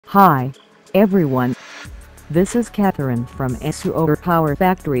Hi, everyone. This is Catherine from Suoer Power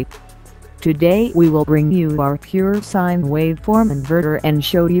Factory. Today we will bring you our pure sine waveform inverter and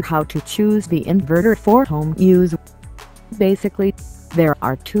show you how to choose the inverter for home use. Basically, there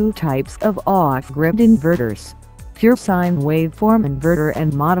are two types of off-grid inverters: pure sine waveform inverter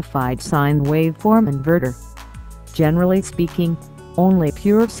and modified sine waveform inverter. Generally speaking, only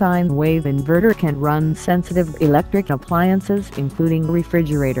pure sine wave inverter can run sensitive electric appliances including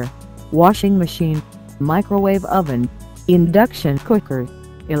refrigerator, washing machine, microwave oven, induction cooker,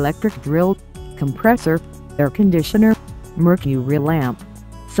 electric drill, compressor, air conditioner, mercury lamp,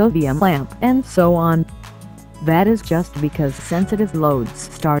 sodium lamp, and so on. That is just because sensitive loads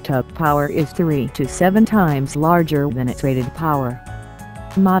startup power is 3 to 7 times larger than its rated power.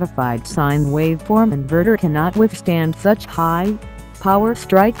 Modified sine waveform inverter cannot withstand such high power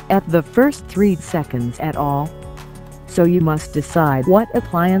strike at the first 3 seconds at all. So you must decide what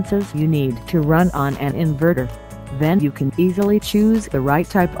appliances you need to run on an inverter. Then you can easily choose the right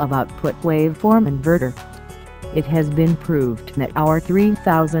type of output waveform inverter. It has been proved that our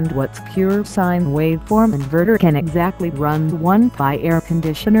 3000 watts pure sine waveform inverter can exactly run 1 PI air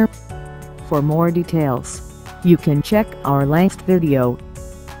conditioner. For more details, you can check our last video.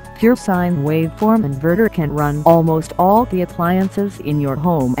 Pure sine waveform inverter can run almost all the appliances in your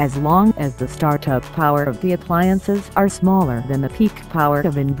home as long as the startup power of the appliances are smaller than the peak power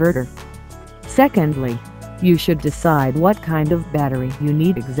of inverter. Secondly, you should decide what kind of battery you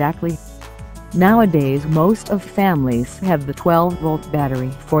need exactly. Nowadays most of families have the 12-volt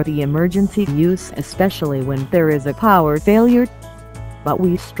battery for the emergency use, especially when there is a power failure. But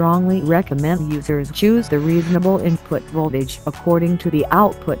we strongly recommend users choose the reasonable input voltage according to the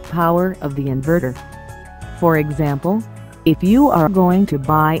output power of the inverter. For example, if you are going to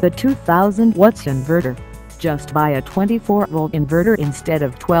buy the 2000 watts inverter, just buy a 24-volt inverter instead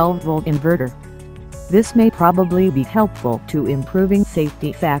of 12-volt inverter. This may probably be helpful to improving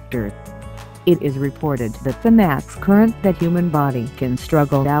safety factor. It is reported that the max current that human body can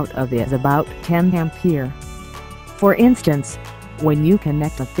struggle out of is about 10 ampere. For instance, when you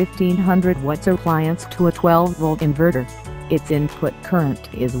connect a 1500 watts appliance to a 12-volt inverter, its input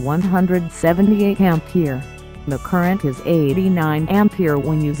current is 178 ampere. The current is 89 ampere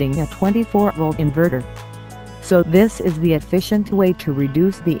when using a 24-volt inverter. So this is the efficient way to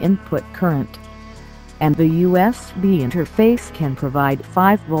reduce the input current. And the USB interface can provide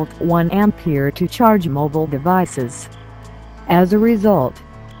 5V 1 ampere to charge mobile devices. As a result,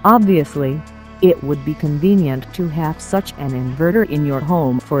 obviously, it would be convenient to have such an inverter in your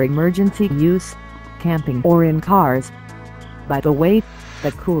home for emergency use, camping or in cars. By the way,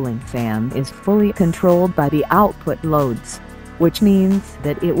 the cooling fan is fully controlled by the output loads, which means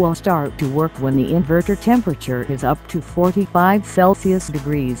that it will start to work when the inverter temperature is up to 45 Celsius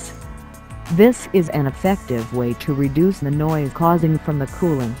degrees. This is an effective way to reduce the noise causing from the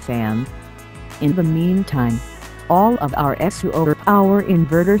cooling fan. In the meantime, all of our Suoer power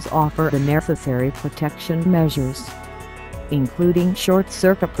inverters offer the necessary protection measures, including short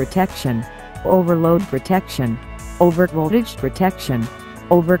circuit protection, overload protection, overvoltage protection,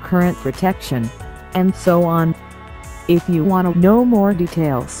 overcurrent protection, and so on. If you want to know more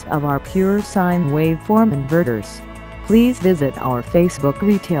details of our pure sine waveform inverters, please visit our Facebook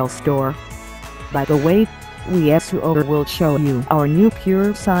retail store. By the way, we Suoer will show you our new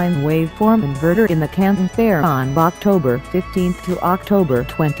pure sine waveform inverter in the Canton Fair on October 15 to October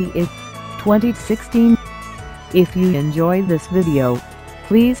 28, 2016. If you enjoyed this video,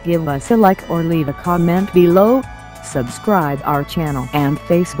 please give us a like or leave a comment below. Subscribe our channel and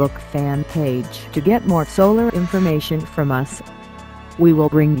Facebook fan page to get more solar information from us. We will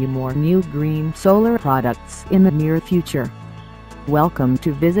bring you more new green solar products in the near future. Welcome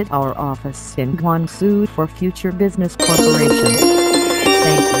to visit our office in Guangzhou for Future Business Corporation.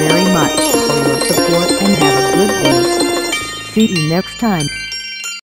 Thanks very much for your support and have a good day. See you next time.